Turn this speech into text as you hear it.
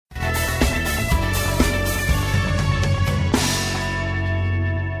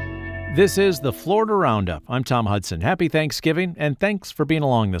This is the Florida Roundup. I'm Tom Hudson. Happy Thanksgiving, and thanks for being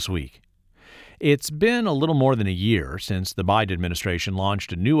along this week. It's been a little more than a year since the Biden administration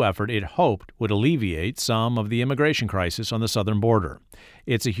launched a new effort it hoped would alleviate some of the immigration crisis on the southern border.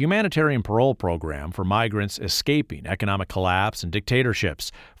 It's a humanitarian parole program for migrants escaping economic collapse and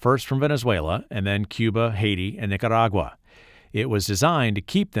dictatorships, first from Venezuela and then Cuba, Haiti, and Nicaragua. It was designed to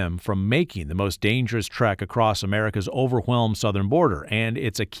keep them from making the most dangerous trek across America's overwhelmed southern border, and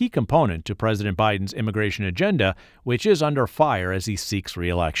it's a key component to President Biden's immigration agenda, which is under fire as he seeks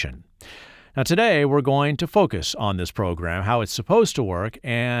re-election. Now, today, we're going to focus on this program, how it's supposed to work,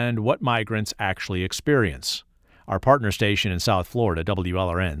 and what migrants actually experience. Our partner station in South Florida,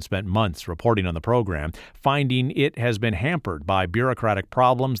 WLRN, spent months reporting on the program, finding it has been hampered by bureaucratic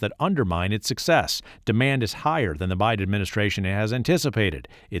problems that undermine its success. Demand is higher than the Biden administration has anticipated.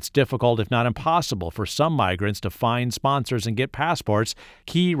 It's difficult, if not impossible, for some migrants to find sponsors and get passports,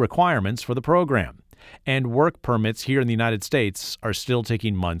 key requirements for the program. And work permits here in the United States are still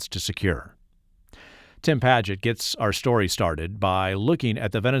taking months to secure. Tim Padgett gets our story started by looking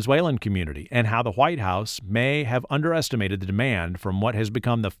at the Venezuelan community and how the White House may have underestimated the demand from what has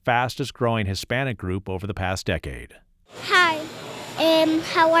become the fastest growing Hispanic group over the past decade. Hi,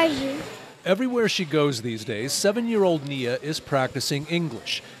 how are you? Everywhere she goes these days, 7-year-old Nia is practicing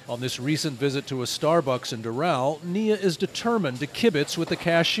English. On this recent visit to a Starbucks in Doral, Nia is determined to kibitz with the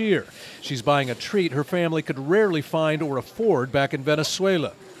cashier. She's buying a treat her family could rarely find or afford back in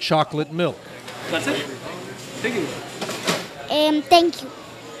Venezuela: chocolate milk. That's it? Thank you. Thank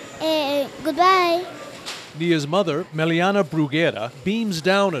you. Goodbye. Nia's mother, Meliana Bruguera, beams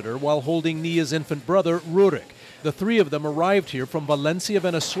down at her while holding Nia's infant brother, Rurik. The three of them arrived here from Valencia,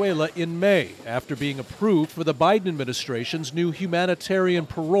 Venezuela in May after being approved for the Biden administration's new humanitarian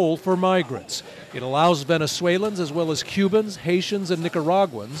parole for migrants. It allows Venezuelans as well as Cubans, Haitians, and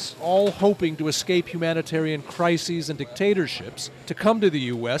Nicaraguans, all hoping to escape humanitarian crises and dictatorships, to come to the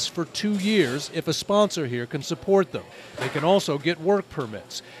U.S. for 2 years if a sponsor here can support them. They can also get work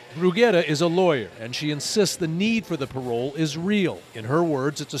permits. Bruguera is a lawyer, and she insists the need for the parole is real. In her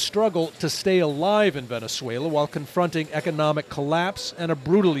words, it's a struggle to stay alive in Venezuela while confronting economic collapse and a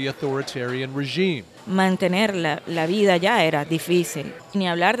brutally authoritarian regime. Mantener la vida ya era difícil. Ni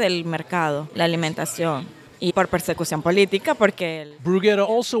hablar del mercado, la alimentación. Y por persecución política, porque... Bruguera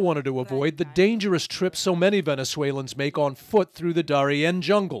also wanted to avoid the dangerous trip so many Venezuelans make on foot through the Darien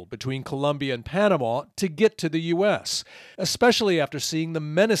jungle between Colombia and Panama to get to the U.S., especially after seeing the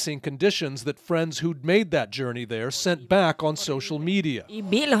menacing conditions that friends who'd made that journey there sent back on social media. Y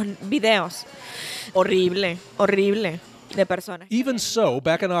vi los videos. Horrible. Even so,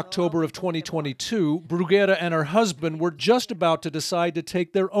 back in October of 2022, Bruguera and her husband were just about to decide to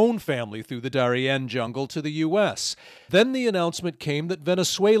take their own family through the Darien jungle to the U.S. Then the announcement came that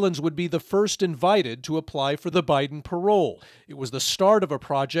Venezuelans would be the first invited to apply for the Biden parole. It was the start of a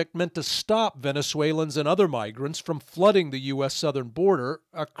project meant to stop Venezuelans and other migrants from flooding the U.S. southern border,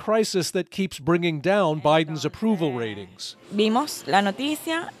 a crisis that keeps bringing down Biden's approval ratings. Vimos la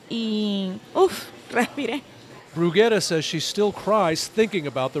noticia y, respiré. Bruguera says she still cries thinking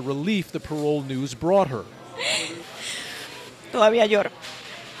about the relief the parole news brought her. Todavía lloro.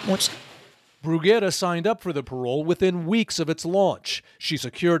 Mucho. Bruguera signed up for the parole within weeks of its launch. She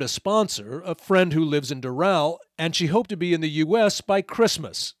secured a sponsor, a friend who lives in Doral, and she hoped to be in the U.S. by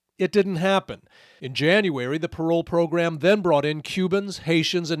Christmas. It didn't happen. In January, the parole program then brought in Cubans,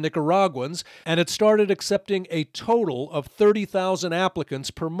 Haitians, and Nicaraguans, and it started accepting a total of 30,000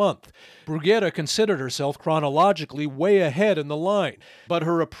 applicants per month. Bruguera considered herself chronologically way ahead in the line, but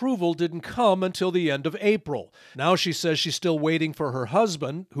her approval didn't come until the end of April. Now she says she's still waiting for her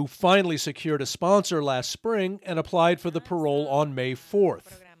husband, who finally secured a sponsor last spring and applied for the parole on May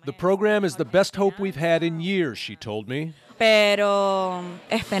 4th. The program is the best hope we've had in years, she told me. Pero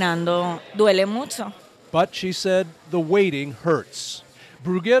esperando duele mucho. But, she said, the waiting hurts.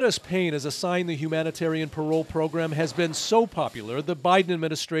 Bruguera's pain is a sign the humanitarian parole program has been so popular the Biden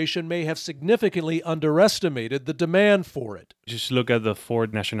administration may have significantly underestimated the demand for it. Just look at the 4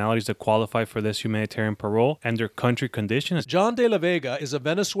 nationalities that qualify for this humanitarian parole and their country conditions. John de la Vega is a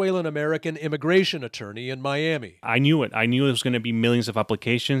Venezuelan-American immigration attorney in Miami. I knew it. I knew there was going to be millions of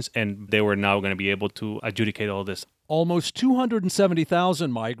applications, and they were now going to be able to adjudicate all this. Almost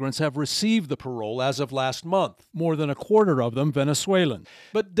 270,000 migrants have received the parole as of last month, more than a quarter of them Venezuelan.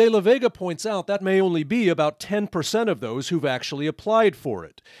 But De La Vega points out that may only be about 10% of those who've actually applied for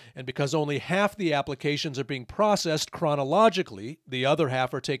it. And because only half the applications are being processed chronologically, chronologically, the other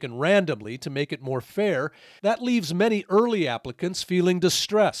half are taken randomly to make it more fair, that leaves many early applicants feeling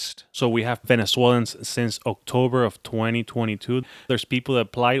distressed. So we have Venezuelans since October of 2022. There's people that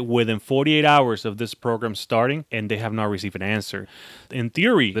applied within 48 hours of this program starting, and they have not received an answer. In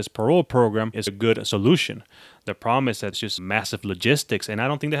theory, this parole program is a good solution. The problem is that it's just massive logistics, and I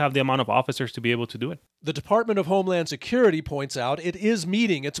don't think they have the amount of officers to be able to do it. The Department of Homeland Security points out it is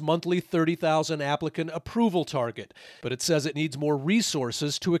meeting its monthly 30,000 applicant approval target, but it says it needs more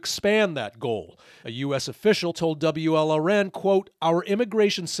resources to expand that goal. A U.S. official told WLRN, quote, "Our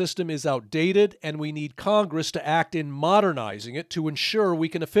immigration system is outdated, and we need Congress to act in modernizing it to ensure we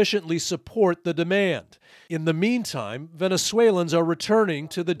can efficiently support the demand." In the meantime, Venezuelans are returning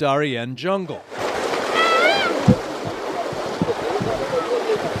to the Darien jungle.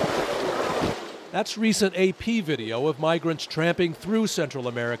 That's recent AP video of migrants tramping through Central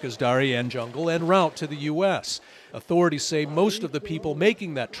America's Darien jungle en route to the U.S. Authorities say most of the people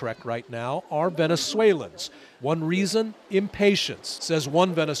making that trek right now are Venezuelans. One reason? Impatience, says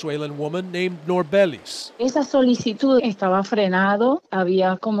one Venezuelan woman named Norbelis. Esa solicitud estaba frenado,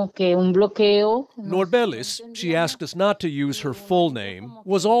 había como que un bloqueo. Norbelis, she asked us not to use her full name,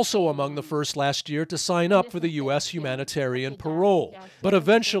 was also among the first last year to sign up for the U.S. humanitarian parole. But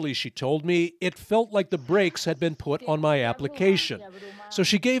eventually, she told me, it felt like the brakes had been put on my application. So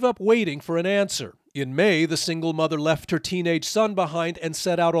she gave up waiting for an answer. In May, the single mother left her teenage son behind and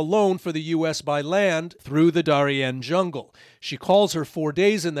set out alone for the U.S. by land through the Darien jungle. She calls her 4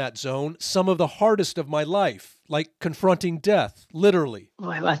 days in that zone some of the hardest of my life, like confronting death, literally.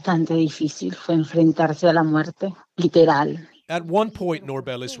 Fue bastante difícil, fue enfrentarse a la muerte, literal. At one point,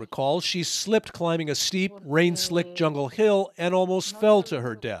 Norbelis recalls, she slipped climbing a steep, rain-slicked jungle hill and almost fell to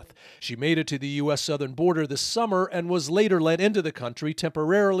her death. She made it to the U.S. southern border this summer and was later let into the country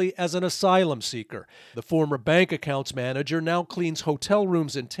temporarily as an asylum seeker. The former bank accounts manager now cleans hotel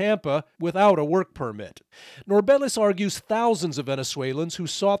rooms in Tampa without a work permit. Norbelis argues thousands of Venezuelans who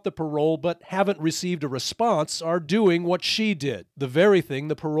sought the parole but haven't received a response are doing what she did, the very thing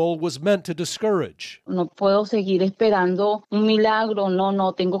the parole was meant to discourage. No puedo seguir esperando un milagro,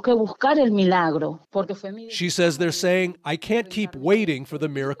 no, tengo que buscar el milagro. Porque fue mi... She says they're saying, I can't keep waiting for the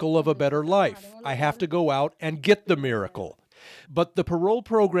miracle of a better life. I have to go out and get the miracle. But the parole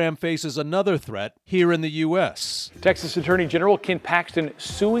program faces another threat here in the U.S. Texas Attorney General Ken Paxton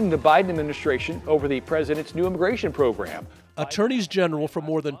suing the Biden administration over the president's new immigration program. Attorneys general from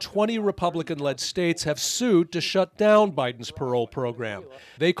more than 20 Republican-led states have sued to shut down Biden's parole program.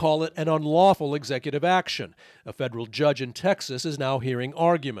 They call it an unlawful executive action. A federal judge in Texas is now hearing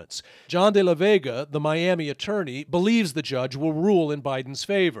arguments. John de la Vega, the Miami attorney, believes the judge will rule in Biden's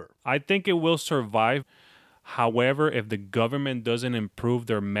favor. I think it will survive. However, if the government doesn't improve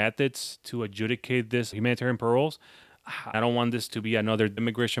their methods to adjudicate this humanitarian paroles, I don't want this to be another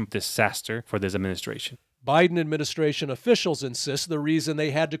immigration disaster for this administration. Biden administration officials insist the reason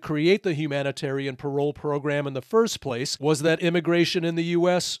they had to create the humanitarian parole program in the first place was that immigration in the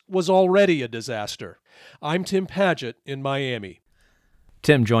U.S. was already a disaster. I'm Tim Padgett in Miami.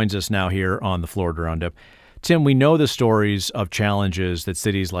 Tim joins us now here on the Florida Roundup. Tim, we know the stories of challenges that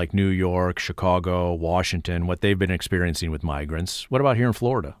cities like New York, Chicago, Washington, what they've been experiencing with migrants. What about here in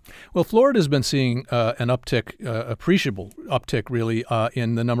Florida? Well, Florida's been seeing an uptick, appreciable uptick, really,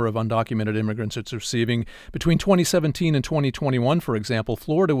 in the number of undocumented immigrants it's receiving. Between 2017 and 2021, for example,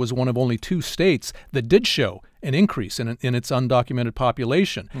 Florida was one of only 2 states that did show an increase in its undocumented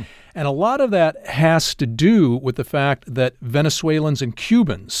population. And a lot of that has to do with the fact that Venezuelans and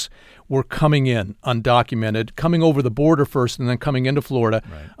Cubans were coming in undocumented, coming over the border first and then coming into Florida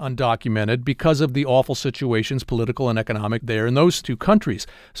undocumented because of the awful situations, political and economic, there in those 2 countries.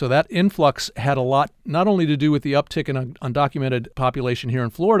 So that influx had a lot not only to do with the uptick in undocumented population here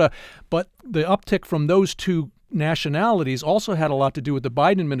in Florida, but the uptick from those 2 nationalities also had a lot to do with the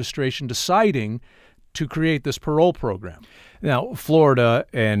Biden administration deciding to create this parole program. Now, Florida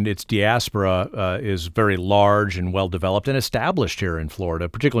and its diaspora is very large and well-developed and established here in Florida,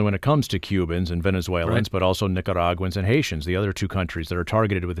 particularly when it comes to Cubans and Venezuelans, but also Nicaraguans and Haitians, the other 2 countries that are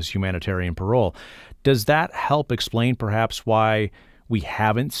targeted with this humanitarian parole. Does that help explain perhaps why we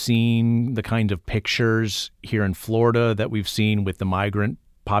haven't seen the kind of pictures here in Florida that we've seen with the migrant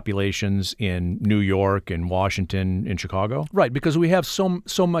populations in New York and Washington and Chicago? Right, because we have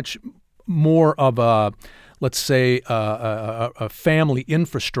so much more of a, let's say, a family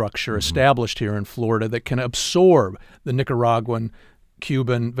infrastructure established here in Florida that can absorb the Nicaraguan,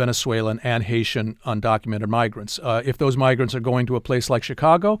 Cuban, Venezuelan, and Haitian undocumented migrants. If those migrants are going to a place like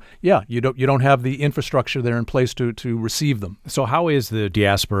Chicago, yeah, you don't have the infrastructure there in place to receive them. So how is the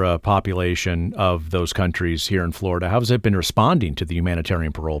diaspora population of those countries here in Florida? How has it been responding to the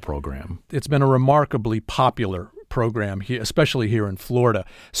humanitarian parole program? It's been a remarkably popular program here, especially here in Florida.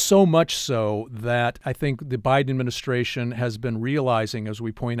 So much so that I think the Biden administration has been realizing, as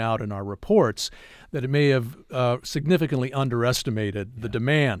we point out in our reports, that it may have significantly underestimated the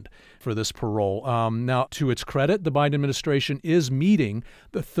demand for this parole. Now, to its credit, the Biden administration is meeting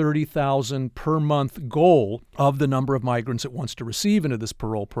the 30,000 per month goal of the number of migrants it wants to receive into this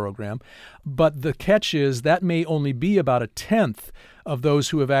parole program. But the catch is that may only be about a tenth of those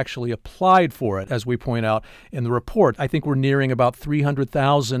who have actually applied for it, as we point out in the report. I think we're nearing about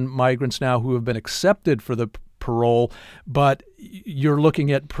 300,000 migrants now who have been accepted for the parole, but you're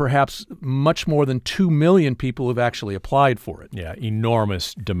looking at perhaps much more than 2 million people who've actually applied for it. Yeah,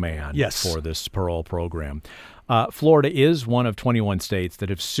 enormous demand Yes. for this parole program. Florida is one of 21 states that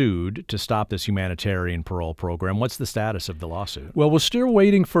have sued to stop this humanitarian parole program. What's the status of the lawsuit? Well, we're still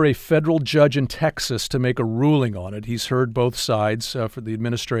waiting for a federal judge in Texas to make a ruling on it. He's heard both sides for the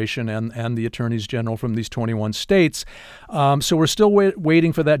administration and the attorneys general from these 21 states. So we're still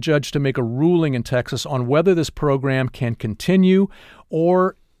waiting for that judge to make a ruling in Texas on whether this program can continue,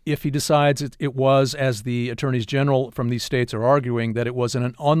 or if he decides it was, as the attorneys general from these states are arguing, that it was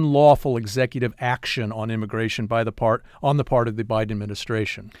an unlawful executive action on immigration on the part of the Biden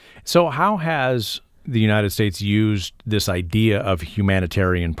administration. So how has the United States used this idea of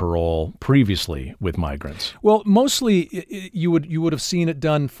humanitarian parole previously with migrants? Well, mostly you would have seen it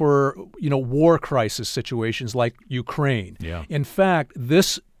done for war crisis situations like Ukraine. Yeah. In fact,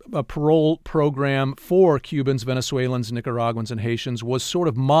 this parole program for Cubans, Venezuelans, Nicaraguans, and Haitians was sort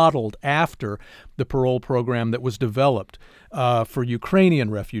of modeled after the parole program that was developed for Ukrainian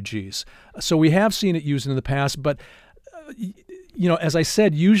refugees. So we have seen it used in the past, but as I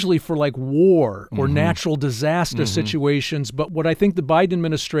said, usually for like war or natural disaster situations. But what I think the Biden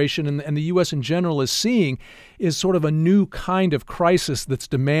administration and the U.S. in general is seeing is sort of a new kind of crisis that's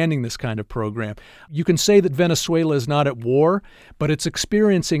demanding this kind of program. You can say that Venezuela is not at war, but it's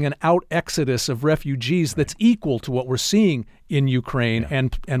experiencing an out exodus of refugees that's equal to what we're seeing in Ukraine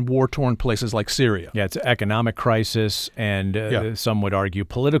and war-torn places like Syria. Yeah, it's an economic crisis and some would argue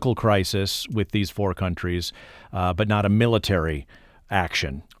political crisis with these four countries, but not a military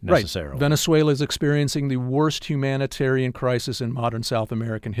action necessarily. Right. Venezuela is experiencing the worst humanitarian crisis in modern South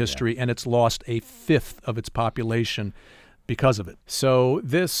American history, and it's lost a fifth of its population because of it. So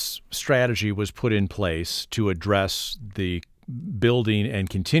this strategy was put in place to address the building and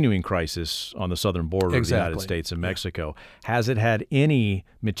continuing crisis on the southern border of the United States and Mexico. Has it had any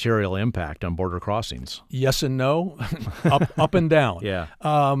material impact on border crossings? Yes and no, up and down. Yeah.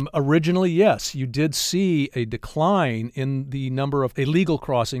 Originally, yes, you did see a decline in the number of illegal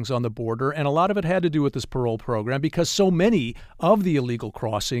crossings on the border, and a lot of it had to do with this parole program because so many of the illegal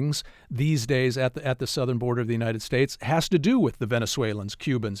crossings these days at the southern border of the United States has to do with the Venezuelans,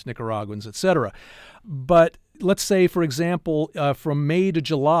 Cubans, Nicaraguans, etc. But let's say, for example, from May to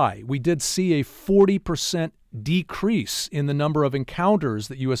July, we did see a 40% decrease in the number of encounters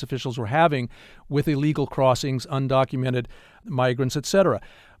that U.S. officials were having with illegal crossings, undocumented migrants, etc.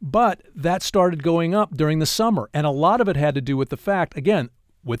 But that started going up during the summer, and a lot of it had to do with the fact, again,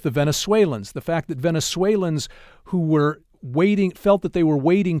 with the Venezuelans, the fact that Venezuelans who felt that they were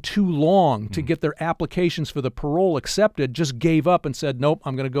waiting too long to get their applications for the parole accepted, just gave up and said, nope,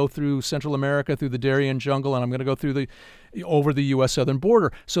 I'm going to go through Central America, through the Darien jungle, and I'm going to go through over the U.S. southern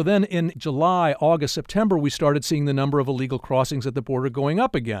border. So then in July, August, September, we started seeing the number of illegal crossings at the border going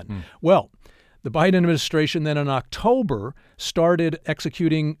up again. Well, the Biden administration then in October started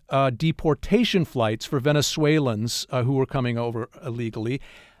executing deportation flights for Venezuelans who were coming over illegally.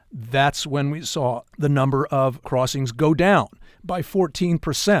 That's when we saw the number of crossings go down by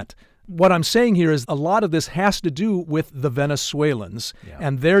 14%. What I'm saying here is a lot of this has to do with the Venezuelans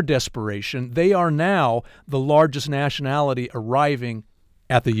and their desperation. They are now the largest nationality arriving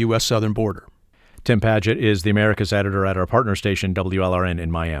at the U.S. southern border. Tim Padgett is the Americas editor at our partner station, WLRN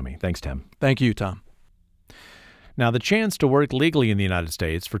in Miami. Thanks, Tim. Thank you, Tom. Now, the chance to work legally in the United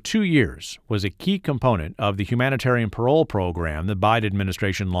States for 2 years was a key component of the humanitarian parole program the Biden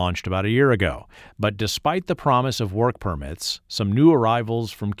administration launched about a year ago. But despite the promise of work permits, some new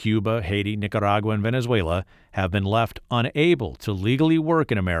arrivals from Cuba, Haiti, Nicaragua, and Venezuela have been left unable to legally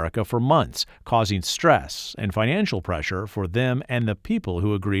work in America for months, causing stress and financial pressure for them and the people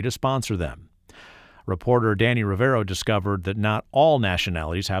who agree to sponsor them. Reporter Danny Rivero discovered that not all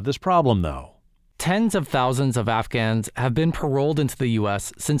nationalities have this problem, though. Tens of thousands of Afghans have been paroled into the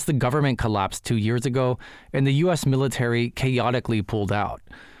U.S. since the government collapsed 2 years ago and the U.S. military chaotically pulled out.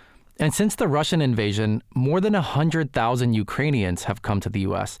 And since the Russian invasion, more than 100,000 Ukrainians have come to the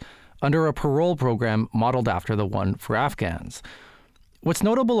U.S. under a parole program modeled after the one for Afghans. What's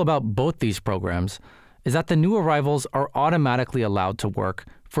notable about both these programs is that the new arrivals are automatically allowed to work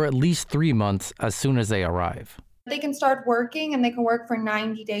for at least 3 months as soon as they arrive. They can start working and they can work for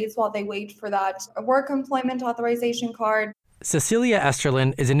 90 days while they wait for that work employment authorization card. Cecilia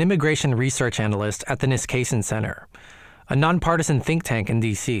Esterlin is an immigration research analyst at the Niskasen Center, a nonpartisan think tank in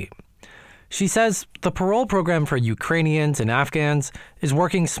D.C. She says the parole program for Ukrainians and Afghans is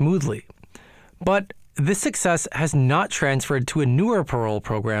working smoothly. But this success has not transferred to a newer parole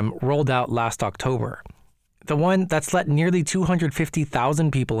program rolled out last October, the one that's let nearly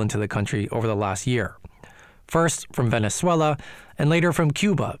 250,000 people into the country over the last year. First from Venezuela, and later from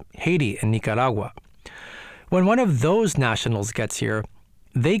Cuba, Haiti, and Nicaragua. When one of those nationals gets here,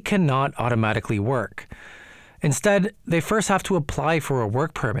 they cannot automatically work. Instead, they first have to apply for a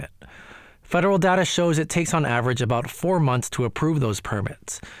work permit. Federal data shows it takes on average about 4 months to approve those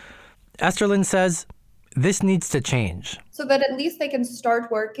permits. Esterlin says this needs to change. So that at least they can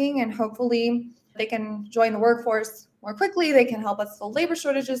start working and hopefully they can join the workforce more quickly. They can help us fill labor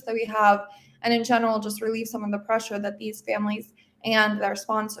shortages that we have, and in general, just relieve some of the pressure that these families and their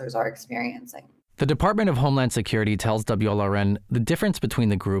sponsors are experiencing. The Department of Homeland Security tells WLRN the difference between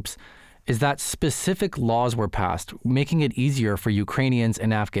the groups is that specific laws were passed, making it easier for Ukrainians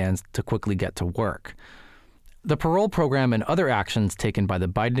and Afghans to quickly get to work. The parole program and other actions taken by the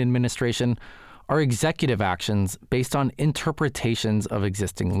Biden administration are executive actions based on interpretations of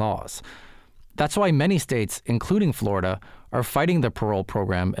existing laws. That's why many states, including Florida, are fighting the parole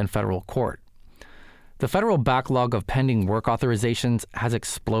program in federal court. The federal backlog of pending work authorizations has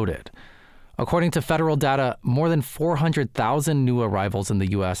exploded. According to federal data, more than 400,000 new arrivals in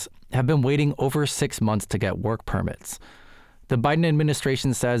the U.S. have been waiting over 6 months to get work permits. The Biden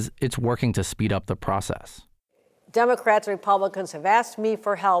administration says it's working to speed up the process. Democrats and Republicans have asked me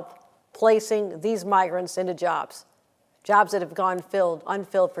for help placing these migrants into jobs that have gone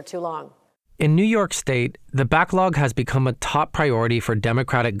unfilled for too long. In New York State, the backlog has become a top priority for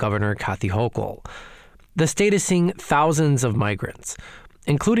Democratic Governor Kathy Hochul. The state is seeing thousands of migrants,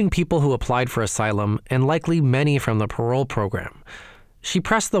 including people who applied for asylum and likely many from the parole program. She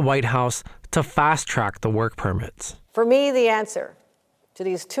pressed the White House to fast-track the work permits. For me, the answer to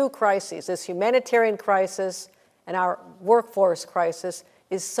these two crises, this humanitarian crisis and our workforce crisis,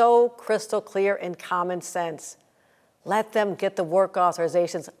 is so crystal clear and common sense. Let them get the work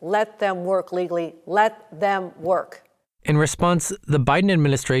authorizations. Let them work legally. Let them work. In response, the Biden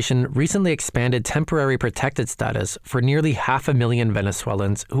administration recently expanded temporary protected status for nearly 500,000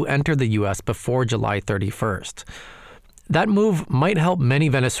 Venezuelans who entered the U.S. before July 31st. That move might help many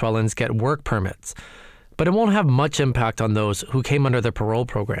Venezuelans get work permits, but it won't have much impact on those who came under the parole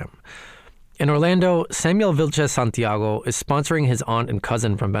program. In Orlando, Samuel Vilches Santiago is sponsoring his aunt and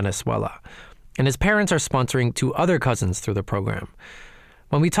cousin from Venezuela, and his parents are sponsoring 2 other cousins through the program.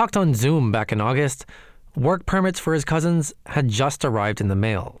 When we talked on Zoom back in August, work permits for his cousins had just arrived in the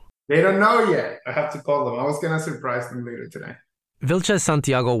mail. They don't know yet. I have to call them. I was going to surprise them later today. Vilches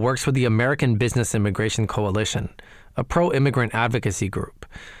Santiago works for the American Business Immigration Coalition, a pro-immigrant advocacy group.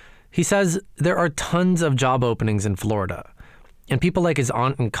 He says there are tons of job openings in Florida, and people like his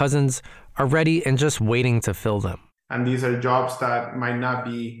aunt and cousins are ready and just waiting to fill them. And these are jobs that might not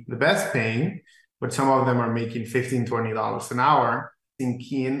be the best paying, but some of them are making $15, $20 an hour in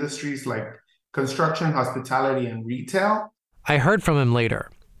key industries like construction, hospitality, and retail. I heard from him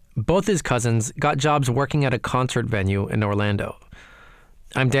later. Both his cousins got jobs working at a concert venue in Orlando.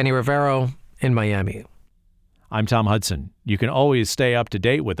 I'm Danny Rivero in Miami. I'm Tom Hudson. You can always stay up to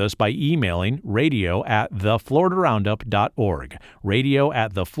date with us by emailing radio@thefloridaroundup.org.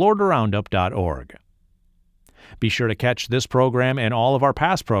 radio@thefloridaroundup.org. Be sure to catch this program and all of our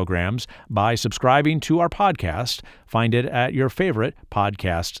past programs by subscribing to our podcast. Find it at your favorite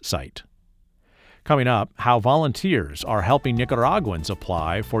podcast site. Coming up, how volunteers are helping Nicaraguans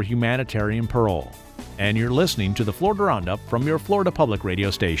apply for humanitarian parole. And you're listening to the Florida Roundup from your Florida Public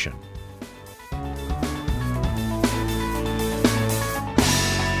Radio station.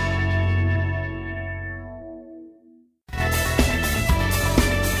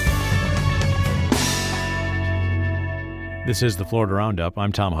 This is the Florida Roundup.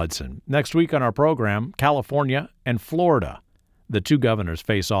 I'm Tom Hudson. Next week on our program, California and Florida. The 2 governors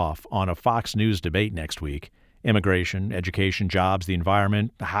face off on a Fox News debate next week. Immigration, education, jobs, the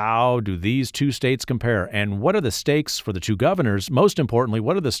environment. How do these 2 states compare? And what are the stakes for the 2 governors? Most importantly,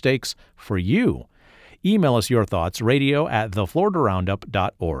 what are the stakes for you? Email us your thoughts,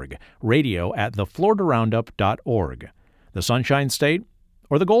 radio@thefloridaroundup.org, radio@thefloridaroundup.org. The Sunshine State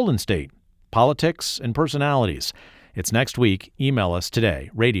or the Golden State? Politics and personalities. It's next week. Email us today,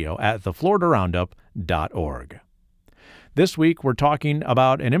 radio@thefloridaroundup.org. This week, we're talking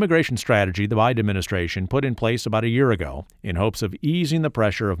about an immigration strategy the Biden administration put in place about a year ago in hopes of easing the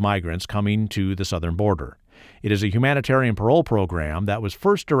pressure of migrants coming to the southern border. It is a humanitarian parole program that was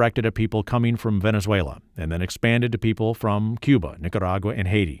first directed at people coming from Venezuela and then expanded to people from Cuba, Nicaragua, and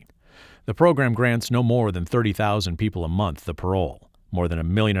Haiti. The program grants no more than 30,000 people a month the parole. More than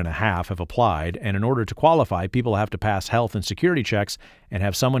 1.5 million have applied, and in order to qualify, people have to pass health and security checks and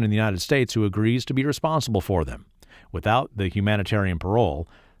have someone in the United States who agrees to be responsible for them. Without the humanitarian parole,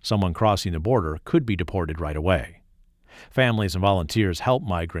 someone crossing the border could be deported right away. Families and volunteers help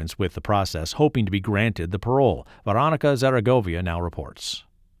migrants with the process, hoping to be granted the parole. Veronica Zaragovia now reports.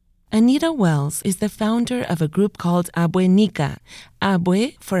 Anita Wells is the founder of a group called Abuenica,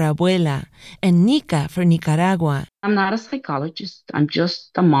 Abue for Abuela, and Nica for Nicaragua. I'm not a psychologist. I'm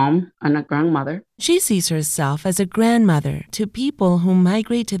just a mom and a grandmother. She sees herself as a grandmother to people who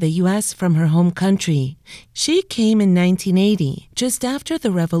migrate to the U.S. from her home country. She came in 1980, just after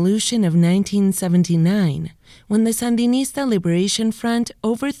the revolution of 1979, when the Sandinista Liberation Front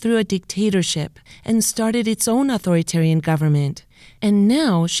overthrew a dictatorship and started its own authoritarian government. And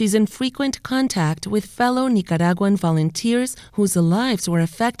now she's in frequent contact with fellow Nicaraguan volunteers whose lives were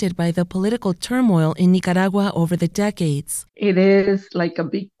affected by the political turmoil in Nicaragua over the decades. It is like a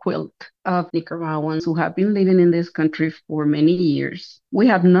big quilt of Nicaraguans who have been living in this country for many years. We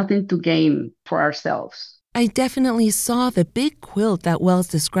have nothing to gain for ourselves. I definitely saw the big quilt that Wells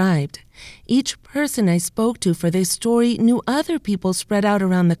described. Each person I spoke to for this story knew other people spread out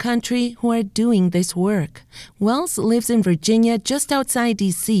around the country who are doing this work. Wells lives in Virginia, just outside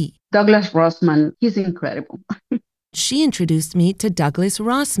D.C. Douglas Rossman, he's incredible. She introduced me to Douglas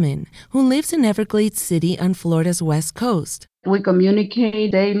Rossman, who lives in Everglades City on Florida's west coast. We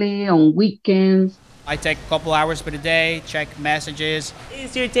communicate daily on weekends. I take a couple hours per day, check messages.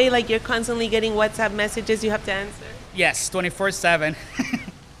 Is your day like you're constantly getting WhatsApp messages you have to answer? Yes, 24/7.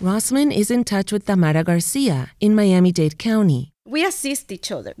 Rossman is in touch with Tamara Garcia in Miami-Dade County. We assist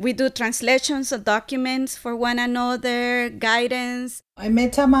each other. We do translations of documents for one another, guidance. I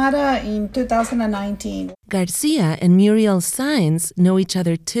met Tamara in 2019. Garcia and Muriel Saenz know each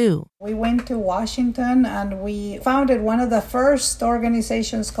other too. We went to Washington and we founded one of the first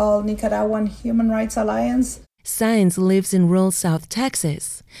organizations called Nicaraguan Human Rights Alliance. Saenz lives in rural South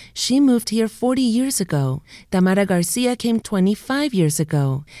Texas. She moved here 40 years ago. Tamara Garcia came 25 years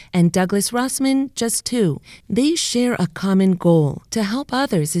ago, and Douglas Rossman just 2. They share a common goal: to help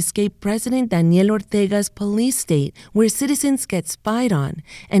others escape President Daniel Ortega's police state, where citizens get spied on,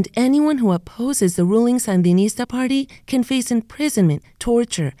 and anyone who opposes the ruling Sandinista party can face imprisonment,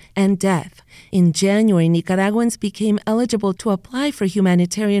 torture, and death. In January, Nicaraguans became eligible to apply for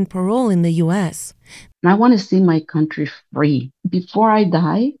humanitarian parole in the U.S. I want to see my country free. Before I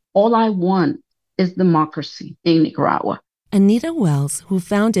die, all I want is democracy in Nicaragua. Anita Wells, who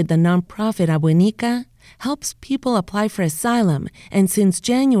founded the nonprofit Abuenica, helps people apply for asylum and since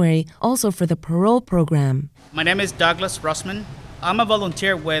January also for the parole program. My name is Douglas Rossman. I'm a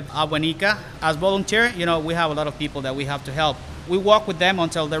volunteer with Abuenica. As volunteer, we have a lot of people that we have to help. We walk with them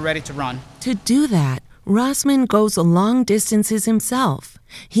until they're ready to run. To do that, Rossman goes long distances himself.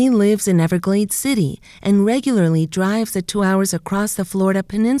 He lives in Everglades City and regularly drives the 2 hours across the Florida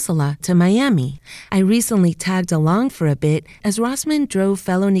peninsula to Miami. I recently tagged along for a bit as Rossman drove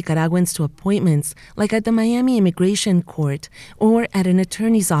fellow Nicaraguans to appointments like at the Miami Immigration Court or at an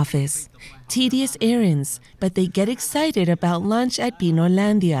attorney's office. Tedious errands, but they get excited about lunch at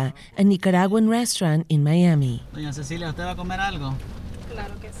Pinolandia, a Nicaraguan restaurant in Miami. Doña Cecilia, ¿usted va a comer algo?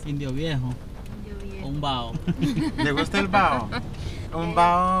 Claro que sí. Indio viejo. Un bao. ¿Le gusta el bao? Un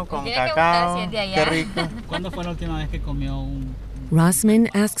bao con cacao. Qué rico. ¿Cuándo fue la última vez que comió un... Rossman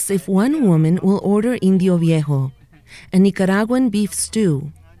asks if one woman will order Indio Viejo, a Nicaraguan beef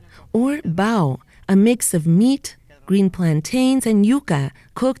stew, or bao, a mix of meat, green plantains, and yuca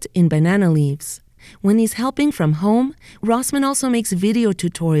cooked in banana leaves. When he's helping from home, Rossman also makes video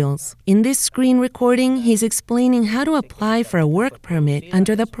tutorials. In this screen recording, he's explaining how to apply for a work permit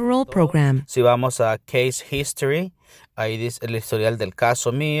under the parole program. Si vamos a case history, ahí dice el historial del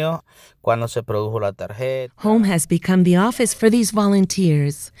caso mío, cuando se produjo la tarjeta. Home has become the office for these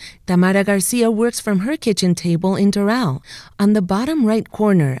volunteers. Tamara Garcia works from her kitchen table in Doral. On the bottom right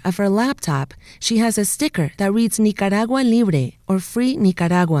corner of her laptop, she has a sticker that reads Nicaragua Libre, or Free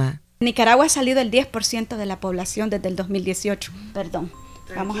Nicaragua. Nicaragua ha salido el 10% de la población desde el 2018. Perdón.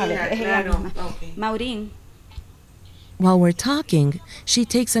 Vamos a ver, es ella misma. Maureen. While we're talking, she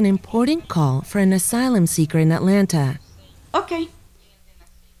takes an important call for an asylum seeker in Atlanta. Ok.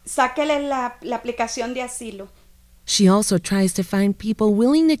 Sáquele la aplicación de asilo. She also tries to find people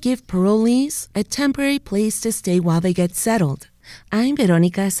willing to give parolees a temporary place to stay while they get settled. I'm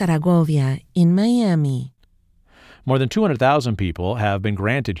Veronica Zaragovia in Miami. More than 200,000 people have been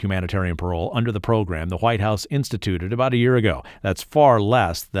granted humanitarian parole under the program the White House instituted about a year ago. That's far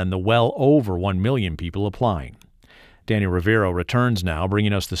less than the well over 1 million people applying. Daniel Rivero returns now,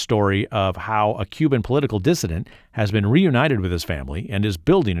 bringing us the story of how a Cuban political dissident has been reunited with his family and is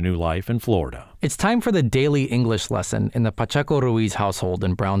building a new life in Florida. It's time for the daily English lesson in the Pacheco Ruiz household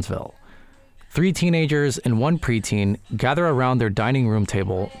in Brownsville. 3 teenagers and 1 preteen gather around their dining room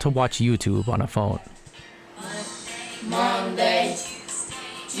table to watch YouTube on a phone. Monday,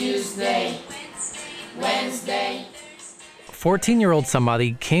 Tuesday, Wednesday. 14-year-old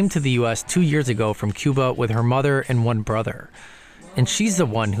Samadi came to the U.S. 2 years ago from Cuba with her mother and 1 brother, and she's the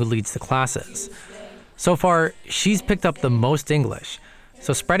one who leads the classes. So far, she's picked up the most English,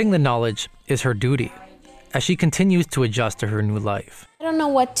 so spreading the knowledge is her duty as she continues to adjust to her new life. I don't know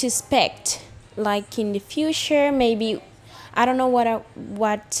what to expect, like in the future, maybe I don't know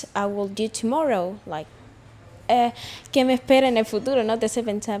what I will do tomorrow, like qué me espera en el futuro, no te hace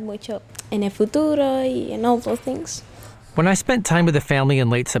pensar mucho en el futuro y en all those things. When I spent time with the family in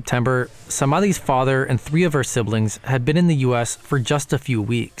late September, Samadi's father and 3 of her siblings had been in the U.S. for just a few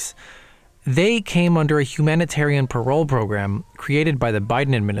weeks. They came under a humanitarian parole program created by the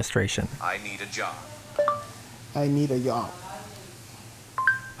Biden administration. I need a job. I need a job.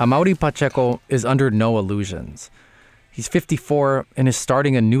 Amaury Pacheco is under no illusions. He's 54 and is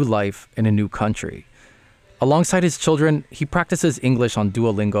starting a new life in a new country. Alongside his children, he practices English on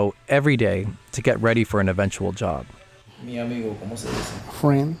Duolingo every day to get ready for an eventual job. Mi amigo, ¿cómo se dice?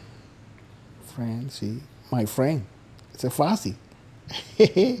 Friend. Friend, sí. My friend. It's fácil.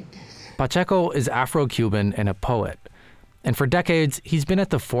 Pacheco is Afro-Cuban and a poet. And for decades, he's been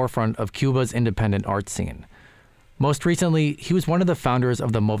at the forefront of Cuba's independent art scene. Most recently, he was one of the founders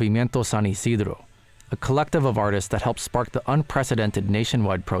of the Movimiento San Isidro, a collective of artists that helped spark the unprecedented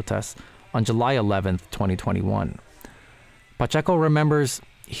nationwide protests on July 11th, 2021. Pacheco remembers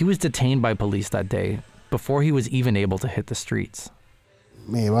he was detained by police that day before he was even able to hit the streets.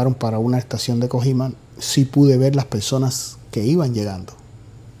 Me llevaron para una estación de Cojimán. Sí pude ver las personas que iban llegando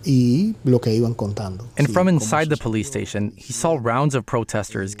y lo que iban contando. And from inside the police station, he saw rounds of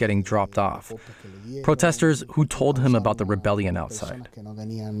protesters getting dropped off. Protesters who told him about the rebellion outside. Que no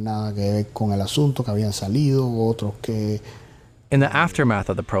tenían nada que ver con el asunto, que habían salido, otros que... In the aftermath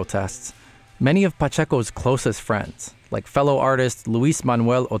of the protests, many of Pacheco's closest friends, like fellow artist Luis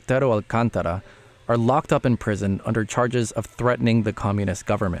Manuel Otero Alcántara, are locked up in prison under charges of threatening the communist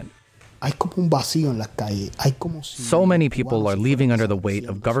government. Hay como un vacío en las calles. Hay como si... So many people are leaving under the weight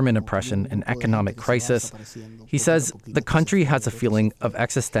of government oppression and economic crisis. He says the country has a feeling of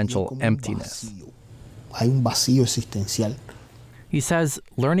existential emptiness. Hay un vacío existencial. He says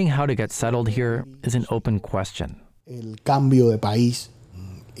learning how to get settled here is an open question. El cambio de país,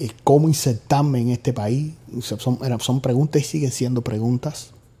 cómo insertarme en este país, son preguntas y siguen siendo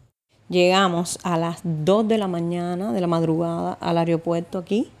preguntas. Llegamos a las 2 de la mañana, de la madrugada, al aeropuerto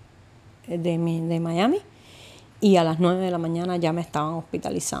aquí de Miami, y a las 9 de la mañana ya me estaban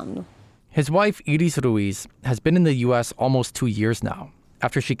hospitalizando. His wife, Iris Ruiz, has been in the U.S. almost 2 years now,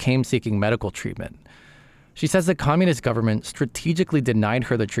 after she came seeking medical treatment. She says the communist government strategically denied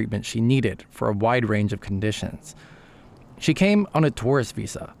her the treatment she needed for a wide range of conditions. She came on a tourist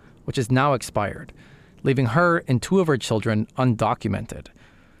visa, which is now expired, leaving her and 2 of her children undocumented.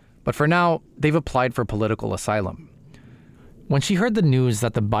 But for now, they've applied for political asylum. When she heard the news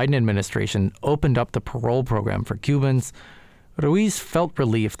that the Biden administration opened up the parole program for Cubans, Ruiz felt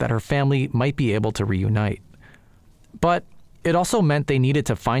relief that her family might be able to reunite. But it also meant they needed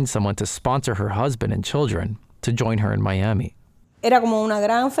to find someone to sponsor her husband and children to join her in Miami. Era como una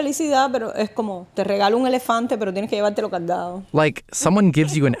gran felicidad, pero es como te regalo un elefante, pero tienes que llevártelo cargado. Like someone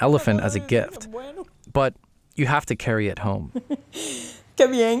gives you an elephant as a gift, but you have to carry it home. Qué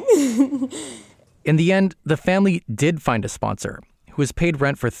bien. In the end, the family did find a sponsor who was paid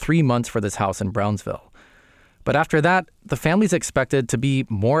rent for 3 months for this house in Brownsville. But after that, the family's expected to be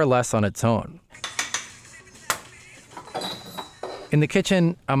more or less on its own. In the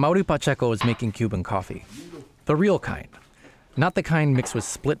kitchen, Amaury Pacheco is making Cuban coffee. The real kind. Not the kind mixed with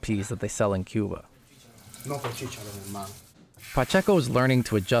split peas that they sell in Cuba. Pacheco is learning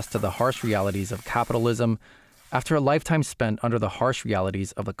to adjust to the harsh realities of capitalism after a lifetime spent under the harsh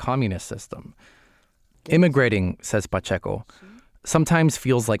realities of the communist system. Immigrating, says Pacheco, sometimes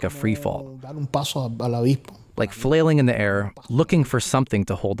feels like a free fall, Dar un paso al abismo. like flailing in the air, looking for something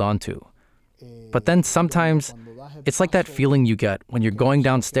to hold on to. But then sometimes it's like that feeling you get when you're going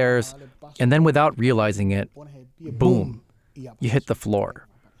downstairs and then without realizing it, boom, you hit the floor.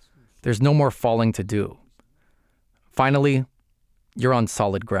 There's no more falling to do. Finally, you're on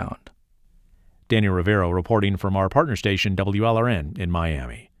solid ground. Daniel Rivero reporting from our partner station WLRN in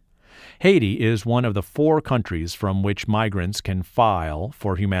Miami. Haiti is one of the 4 countries from which migrants can file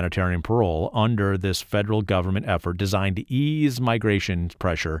for humanitarian parole under this federal government effort designed to ease migration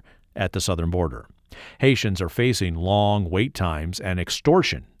pressure at the southern border. Haitians are facing long wait times and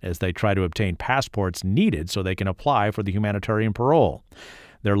extortion as they try to obtain passports needed so they can apply for the humanitarian parole.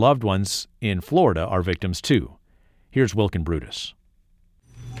 Their loved ones in Florida are victims too. Here's Wilkin Brutus.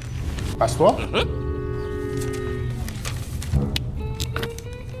 Passport?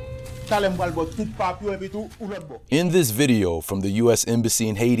 In this video from the U.S. Embassy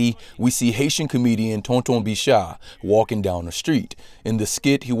in Haiti, we see Haitian comedian Tonton Bichard walking down the street. In the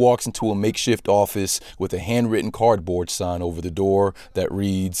skit, he walks into a makeshift office with a handwritten cardboard sign over the door that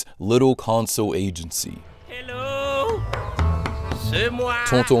reads, Little Consul Agency. Hello, c'est moi.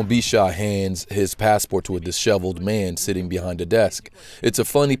 Tonton Bichard hands his passport to a disheveled man sitting behind a desk. It's a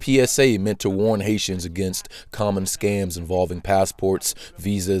funny PSA meant to warn Haitians against common scams involving passports,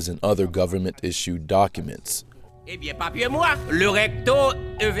 visas, and other government-issued documents.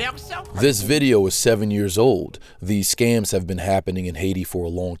 This video is 7 years old. These scams have been happening in Haiti for a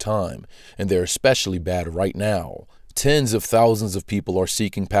long time, and they're especially bad right now. Tens of thousands of people are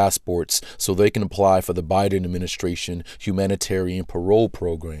seeking passports so they can apply for the Biden administration humanitarian parole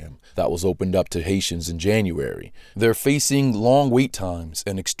program that was opened up to Haitians in January. They're facing long wait times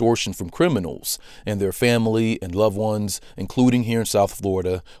and extortion from criminals, and their family and loved ones, including here in South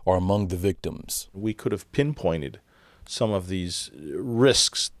Florida, are among the victims. We could have pinpointed some of these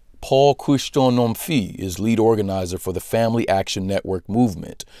risks. Paul Christian Nomfi is lead organizer for the Family Action Network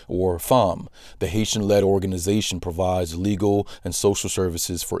Movement, or FAM. The Haitian-led organization provides legal and social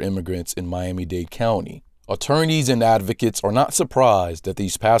services for immigrants in Miami-Dade County. Attorneys and advocates are not surprised that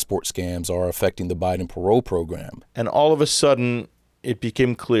these passport scams are affecting the Biden parole program. And all of a sudden, it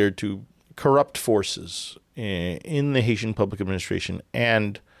became clear to corrupt forces in the Haitian public administration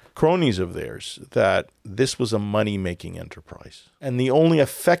and cronies of theirs that this was a money-making enterprise. And the only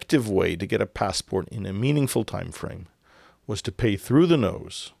effective way to get a passport in a meaningful time frame was to pay through the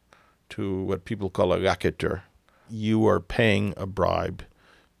nose to what people call a racketeur. You are paying a bribe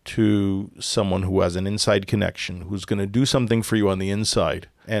to someone who has an inside connection, who's going to do something for you on the inside.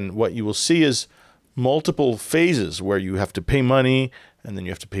 And what you will see is multiple phases where you have to pay money and then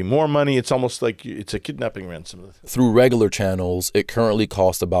you have to pay more money. It's almost like it's a kidnapping ransom. Through regular channels, it currently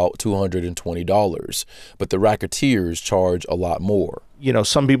costs about $220, but the racketeers charge a lot more. You know,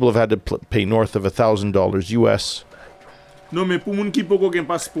 some people have had to pay north of $1,000 US. Non, mais pour moun ki poko gen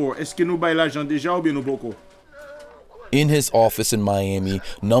passeport, est-ce que nou bay l'argent déjà ou bien nou poko? In his office in Miami,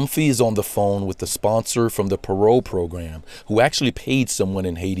 Numfi is on the phone with the sponsor from the parole program, who actually paid someone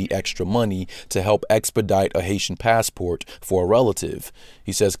in Haiti extra money to help expedite a Haitian passport for a relative.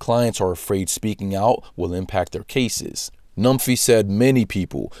 He says clients are afraid speaking out will impact their cases. Numfi said many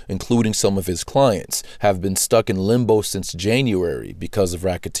people, including some of his clients, have been stuck in limbo since January because of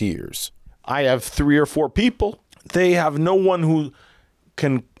racketeers. I have 3 or 4 people. They have no one who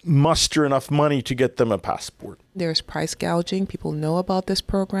can muster enough money to get them a passport. There's price gouging. People know about this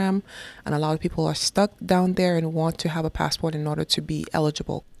program, and a lot of people are stuck down there and want to have a passport in order to be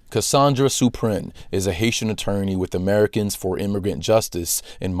eligible. Cassandra Suprin is a Haitian attorney with Americans for Immigrant Justice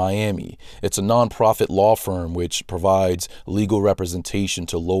in Miami. It's a nonprofit law firm which provides legal representation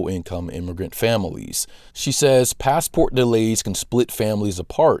to low-income immigrant families. She says passport delays can split families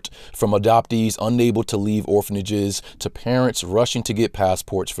apart, from adoptees unable to leave orphanages to parents rushing to get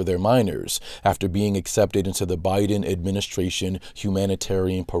passports for their minors after being accepted into the Biden administration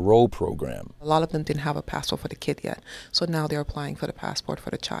humanitarian parole program. A lot of them didn't have a passport for the kid yet, so now they're applying for the passport for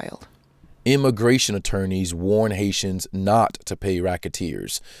the child. Immigration attorneys warn Haitians not to pay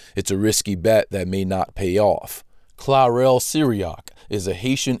racketeers. It's a risky bet that may not pay off. Clarel Syriac is a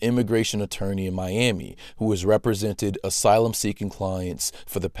Haitian immigration attorney in Miami who has represented asylum-seeking clients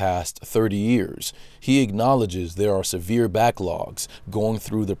for the past 30 years. He acknowledges there are severe backlogs going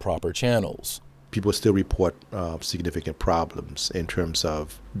through the proper channels. People still report significant problems in terms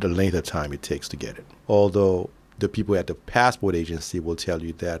of the length of time it takes to get it. Although the people at the passport agency will tell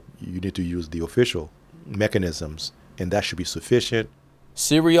you that you need to use the official mechanisms, and that should be sufficient.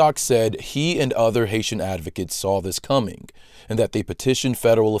 Syriac said he and other Haitian advocates saw this coming and that they petitioned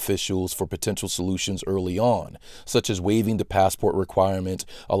federal officials for potential solutions early on, such as waiving the passport requirement,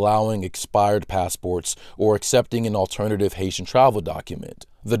 allowing expired passports, or accepting an alternative Haitian travel document.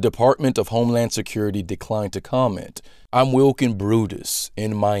 The Department of Homeland Security declined to comment. I'm Wilkin Brutus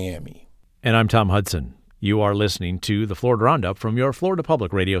in Miami. And I'm Tom Hudson. You are listening to the Florida Roundup from your Florida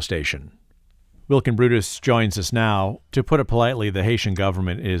Public radio station. Wilkin Brutus joins us now. To put it politely, the Haitian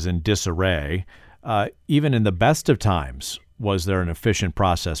government is in disarray. Even in the best of times, was there an efficient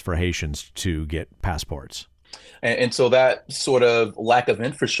process for Haitians to get passports? And so that sort of lack of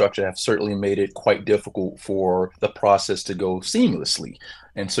infrastructure have certainly made it quite difficult for the process to go seamlessly.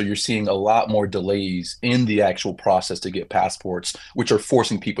 And so you're seeing a lot more delays in the actual process to get passports, which are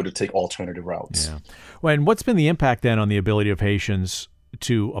forcing people to take alternative routes. Yeah. Well, and what's been the impact then on the ability of Haitians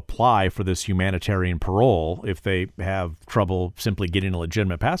to apply for this humanitarian parole if they have trouble simply getting a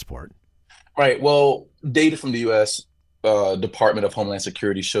legitimate passport? Right. Well, data from the U.S. Department of Homeland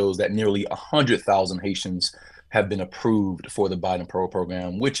Security shows that nearly 100,000 Haitians have been approved for the Biden parole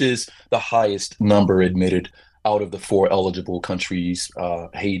program, which is the highest number admitted out of the 4 eligible countries,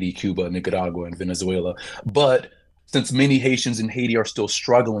 Haiti, Cuba, Nicaragua, and Venezuela. But since many Haitians in Haiti are still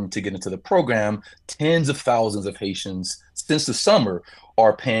struggling to get into the program, tens of thousands of Haitians since the summer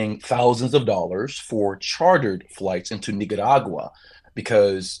are paying thousands of dollars for chartered flights into Nicaragua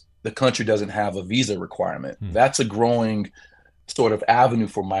because the country doesn't have a visa requirement. That's a growing sort of avenue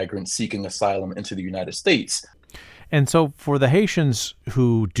for migrants seeking asylum into the United States. And so for the Haitians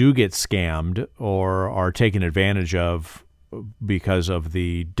who do get scammed or are taken advantage of because of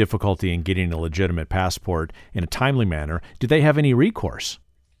the difficulty in getting a legitimate passport in a timely manner, do they have any recourse?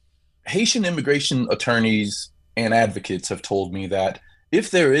 Haitian immigration attorneys and advocates have told me that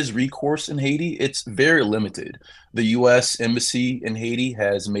if there is recourse in Haiti, it's very limited. The U.S. Embassy in Haiti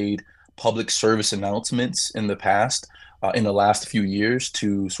has made public service announcements in the past, in the last few years,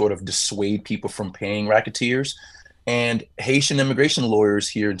 to sort of dissuade people from paying racketeers. And Haitian immigration lawyers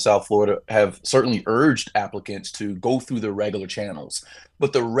here in South Florida have certainly urged applicants to go through the regular channels.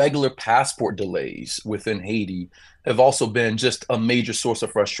 But the regular passport delays within Haiti have also been just a major source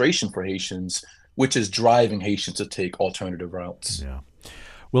of frustration for Haitians, which is driving Haitians to take alternative routes. Yeah.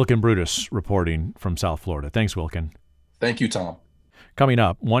 Wilkin Brutus reporting from South Florida. Thanks, Wilkin. Thank you, Tom. Coming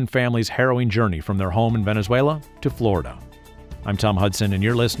up, one family's harrowing journey from their home in Venezuela to Florida. I'm Tom Hudson, and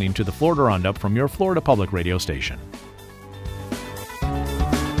you're listening to the Florida Roundup from your Florida Public radio station.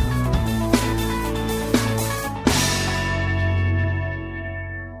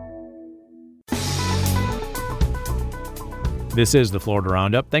 This is the Florida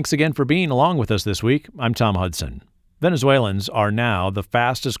Roundup. Thanks again for being along with us this week. I'm Tom Hudson. Venezuelans are now the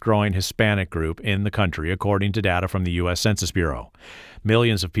fastest growing Hispanic group in the country, according to data from the U.S. Census Bureau.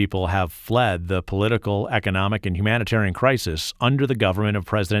 Millions of people have fled the political, economic, and humanitarian crisis under the government of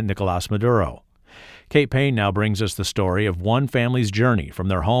President Nicolas Maduro. Kate Payne now brings us the story of one family's journey from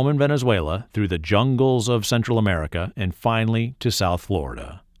their home in Venezuela through the jungles of Central America and finally to South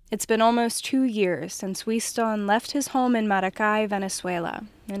Florida. It's been almost 2 years since Winston left his home in Maracay, Venezuela,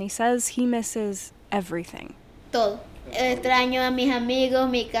 and he says he misses everything. Todo. Extraño a mis amigos,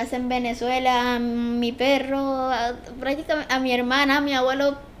 mi casa en Venezuela, a mi perro, prácticamente a mi hermana, a mi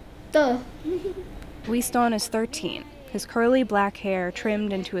abuelo, todo. Winston is 13, his curly black hair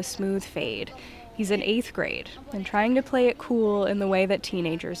trimmed into a smooth fade. He's in 8th grade and trying to play it cool in the way that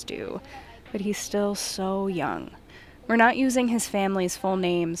teenagers do, but he's still so young. We're not using his family's full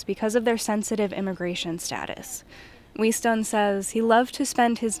names because of their sensitive immigration status. Winston says he loved to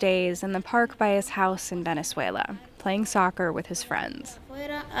spend his days in the park by his house in Venezuela, playing soccer with his friends.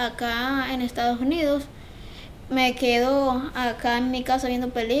 Acá en Estados Unidos, me quedo acá en mi casa viendo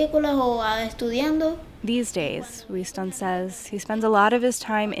películas o estudiando. These days, Winston says he spends a lot of his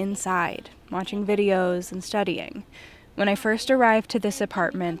time inside, watching videos and studying. When I first arrived to this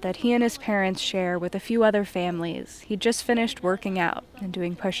apartment that he and his parents share with a few other families, he'd just finished working out and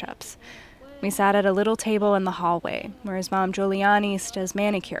doing push-ups. We sat at a little table in the hallway, where his mom Giuliani does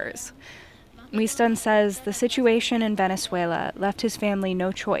manicures. Winston says the situation in Venezuela left his family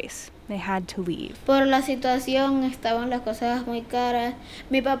no choice. They had to leave. Por la situación, estaban las cosas muy caras.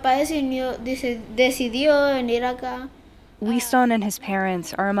 Mi papá decidió venir acá. Winston and his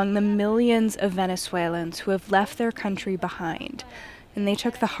parents are among the millions of Venezuelans who have left their country behind, and they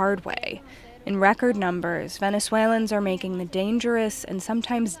took the hard way. In record numbers, Venezuelans are making the dangerous and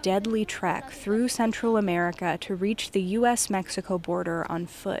sometimes deadly trek through Central America to reach the U.S.-Mexico border on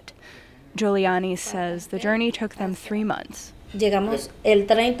foot. Giuliani says the journey took them 3 months. Llegamos el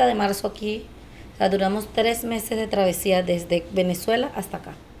 30 de marzo aquí Duramos 3 meses de travesía desde Venezuela hasta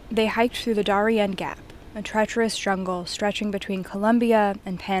acá. They hiked through the Darien Gap, a treacherous jungle stretching between Colombia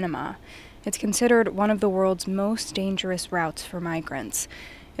and Panama. It's considered one of the world's most dangerous routes for migrants.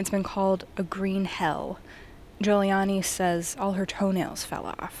 It's been called a green hell. Giuliani says all her toenails fell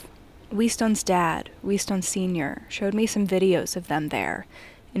off. Winston's dad, Winston Sr., showed me some videos of them there.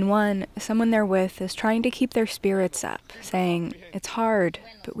 In one, someone they're with is trying to keep their spirits up, saying, "It's hard,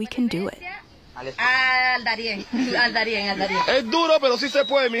 but we can do it."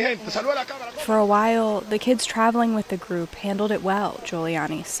 For a while, the kids traveling with the group handled it well,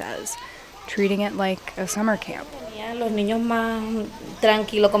 Giuliani says, treating it like a summer camp. Los niños más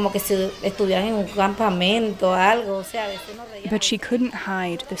tranquilos, como que si estuvieran en un campamento, algo, o sea, a veces nos reíamos. But she couldn't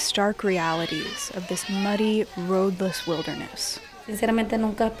hide the stark realities of this muddy, roadless wilderness. Sinceramente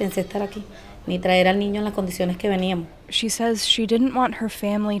nunca pensé estar aquí, ni traer al niño en las condiciones que veníamos. She says she didn't want her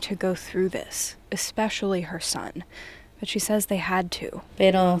family to go through this, especially her son. But she says they had to.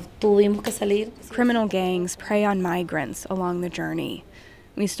 Pero tuvimos que salir. Criminal gangs prey on migrants along the journey.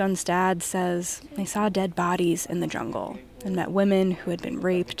 Winston's dad says they saw dead bodies in the jungle and met women who had been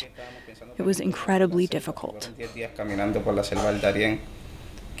raped. It was incredibly difficult. 10 días caminando por la selva del Darién,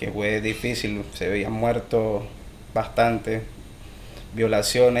 que fue difícil, se veían muertos bastante.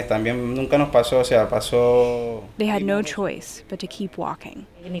 Violaciones también nunca nos pasó, o sea, pasó. They had no choice but to keep walking.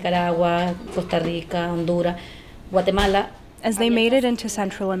 Nicaragua, Costa Rica, Honduras, Guatemala. As they made it into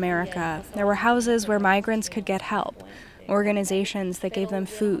Central America, there were houses where migrants could get help, organizations that gave them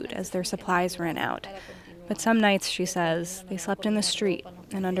food as their supplies ran out. But some nights, she says, they slept in the street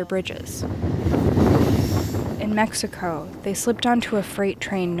and under bridges. In Mexico, they slipped onto a freight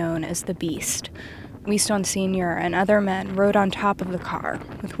train known as the Beast. Winston Sr. and other men rode on top of the car,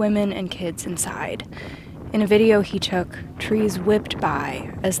 with women and kids inside. In a video he took, trees whipped by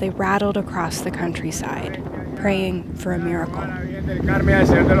as they rattled across the countryside, praying for a miracle.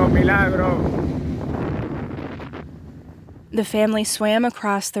 The family swam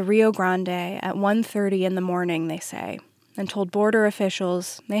across the Rio Grande at 1:30 in the morning, they say, and told border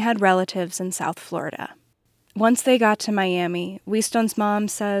officials they had relatives in South Florida. Once they got to Miami, Winston's mom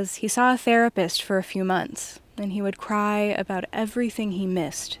says he saw a therapist for a few months, and he would cry about everything he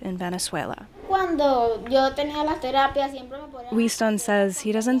missed in Venezuela. Winston says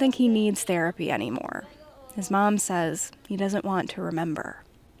he doesn't think he needs therapy anymore. His mom says he doesn't want to remember.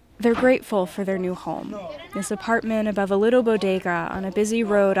 They're grateful for their new home, this apartment above a little bodega on a busy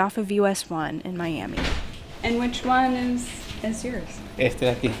road off of US 1 in Miami. And which one is yours? Este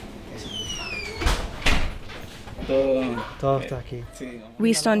de aquí. Todo está aquí.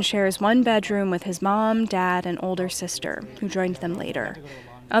 Winston shares one bedroom with his mom, dad, and older sister, who joined them later.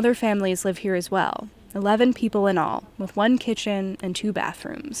 Other families live here as well, 11 people in all, with one kitchen and 2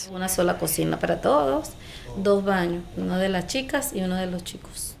 bathrooms. Una sola cocina para todos, 2 baños, uno de las chicas y uno de los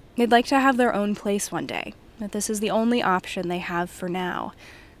chicos. They'd like to have their own place one day, but this is the only option they have for now.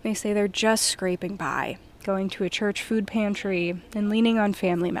 They say they're just scraping by, going to a church food pantry and leaning on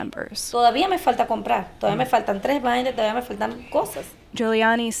family members. Todavía me falta comprar. Todavía me faltan 3 vainas, todavía me faltan cosas.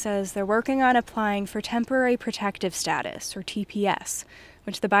 Giuliani says they're working on applying for temporary protective status, or TPS,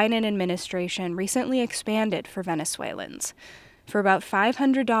 which the Biden administration recently expanded for Venezuelans. For about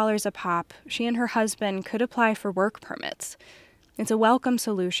 $500 a pop, she and her husband could apply for work permits. It's a welcome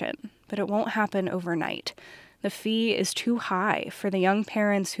solution, but it won't happen overnight. The fee is too high for the young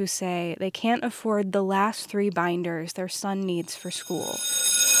parents who say they can't afford the last 3 binders their son needs for school.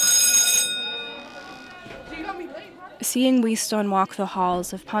 Seeing Winston walk the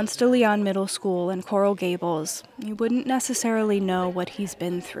halls of Ponce de Leon Middle School in Coral Gables, you wouldn't necessarily know what he's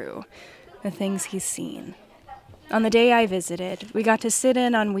been through, the things he's seen. On the day I visited, we got to sit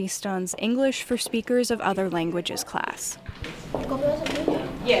in on Winston's English for Speakers of Other Languages class.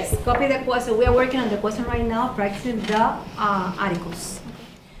 Yes, copy the question. We are working on the question right now, practicing the articles.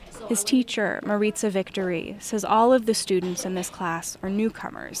 His teacher, Maritza Victory, says all of the students in this class are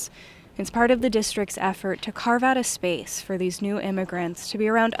newcomers. It's part of the district's effort to carve out a space for these new immigrants to be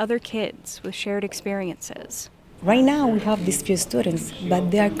around other kids with shared experiences. Right now we have these few students,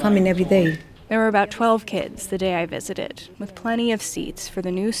 but they are coming every day. There were about 12 kids the day I visited, with plenty of seats for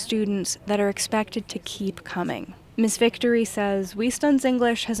the new students that are expected to keep coming. Ms. Victory says Winston's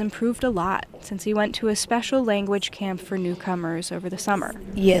English has improved a lot since he went to a special language camp for newcomers over the summer.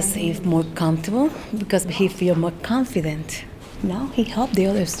 Yes, he's more comfortable because he feels more confident. Now he helps the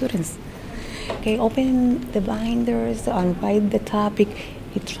other students. Okay, open the binders and write the topic.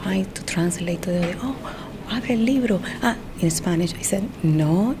 He tried to translate to the other. Oh, abre el libro. In Spanish. I said,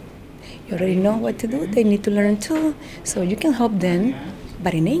 no, you already know what to do. They need to learn too. So you can help them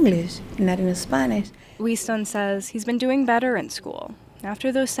but in English, not in Spanish. Winston says he's been doing better in school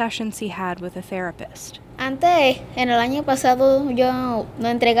after those sessions he had with a therapist. Antes, en el año pasado, yo no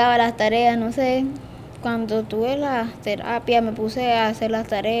entregaba las tareas, no sé. Cuando tuve la terapia, me puse a hacer las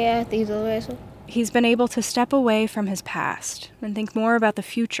tareas y todo eso. He's been able to step away from his past and think more about the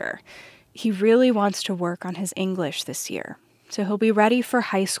future. He really wants to work on his English this year, so he'll be ready for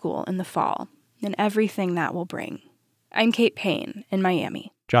high school in the fall and everything that will bring. I'm Kate Payne in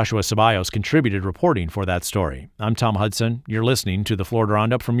Miami. Joshua Ceballos contributed reporting for that story. I'm Tom Hudson. You're listening to the Florida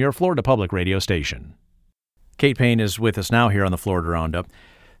Roundup from your Florida Public Radio station. Kate Payne is with us now here on the Florida Roundup.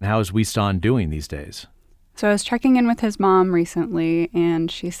 How is Winston doing these days? So I was checking in with his mom recently, and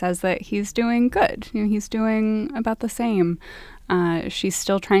she says that he's doing good. He's doing about the same. She's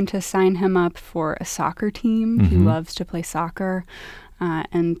still trying to sign him up for a soccer team. He loves to play soccer.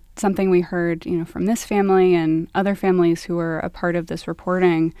 And something we heard, from this family and other families who were a part of this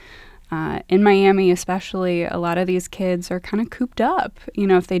reporting, in Miami especially, a lot of these kids are kind of cooped up.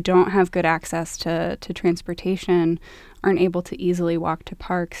 If they don't have good access to transportation, aren't able to easily walk to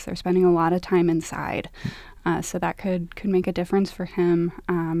parks, they're spending a lot of time inside. So that could make a difference for him.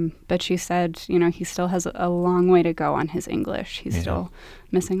 But she said, he still has a long way to go on his English. He's still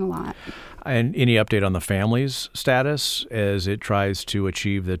missing a lot. And any update on the family's status as it tries to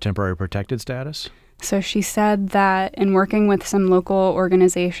achieve the temporary protected status? So she said that in working with some local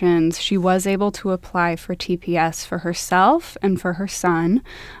organizations, she was able to apply for TPS for herself and for her son.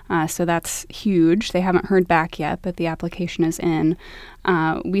 So that's huge. They haven't heard back yet, but the application is in.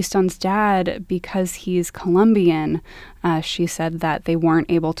 Winston's dad, because he's Colombian, she said that they weren't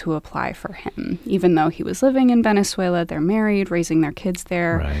able to apply for him. Even though he was living in Venezuela, they're married, raising their kids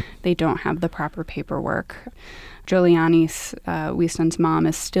there. Right. They don't have the proper paperwork. Giuliani's, Winston's mom,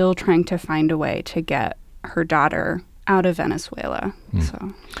 is still trying to find a way to get her daughter out of Venezuela.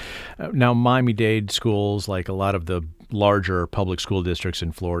 So, now, Miami-Dade schools, like a lot of the larger public school districts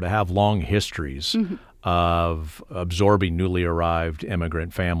in Florida, have long histories of absorbing newly arrived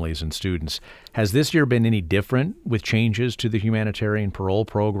immigrant families and students. Has this year been any different with changes to the humanitarian parole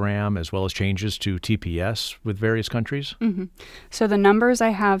program as well as changes to TPS with various countries? So the numbers I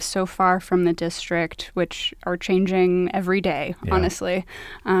have so far from the district, which are changing every day, honestly,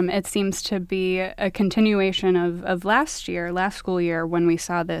 it seems to be a continuation of last school year, when we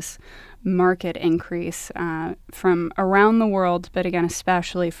saw this market increase from around the world, but again,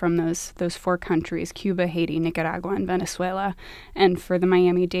 especially from those four countries, Cuba, Haiti, Nicaragua, and Venezuela. And for the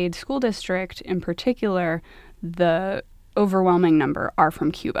Miami-Dade School District in particular, the overwhelming number are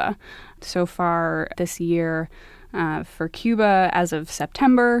from Cuba. So far this year, for Cuba, as of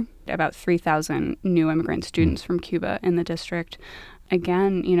September, about 3,000 new immigrant students from Cuba in the district.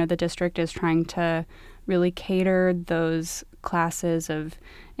 Again, the district is trying to really cater those classes of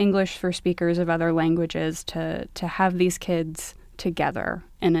English for speakers of other languages to have these kids together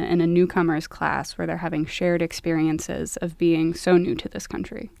in a newcomers class where they're having shared experiences of being so new to this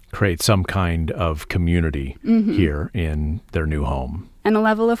country. Create some kind of community here in their new home. And a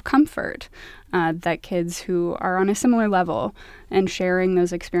level of comfort that kids who are on a similar level and sharing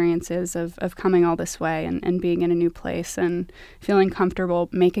those experiences of coming all this way and being in a new place and feeling comfortable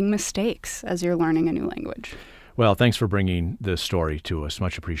making mistakes as you're learning a new language. Well, thanks for bringing this story to us.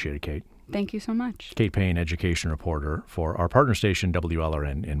 Much appreciated, Kate. Thank you so much. Kate Payne, education reporter for our partner station,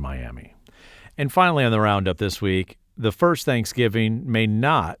 WLRN in Miami. And finally on the Roundup this week, the first Thanksgiving may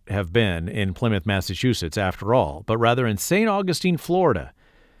not have been in Plymouth, Massachusetts, after all, but rather in St. Augustine, Florida.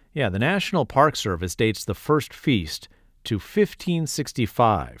 Yeah, the National Park Service dates the first feast to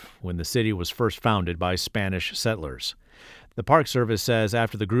 1565, when the city was first founded by Spanish settlers. The Park Service says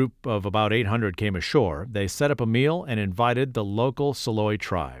after the group of about 800 came ashore, they set up a meal and invited the local Saloy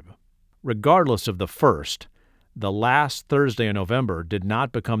tribe. Regardless of the first, the last Thursday in November did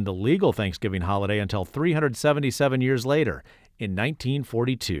not become the legal Thanksgiving holiday until 377 years later, in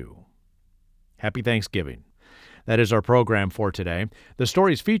 1942. Happy Thanksgiving. That is our program for today. The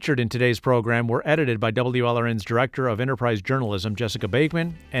stories featured in today's program were edited by WLRN's Director of Enterprise Journalism, Jessica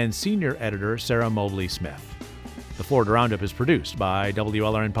Bakeman, and Senior Editor, Sarah Mobley-Smith. The Florida Roundup is produced by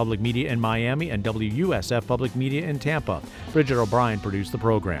WLRN Public Media in Miami and WUSF Public Media in Tampa. Bridget O'Brien produced the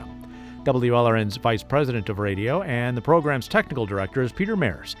program. WLRN's Vice President of Radio and the program's Technical Director is Peter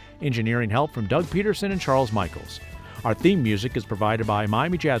Mares. Engineering help from Doug Peterson and Charles Michaels. Our theme music is provided by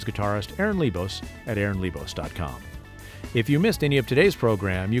Miami jazz guitarist Aaron Lebos at aaronlebos.com. If you missed any of today's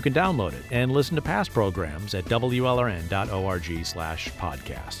program, you can download it and listen to past programs at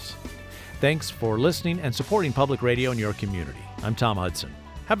WLRN.org/podcasts. Thanks for listening and supporting public radio in your community. I'm Tom Hudson.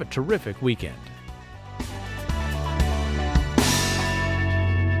 Have a terrific weekend.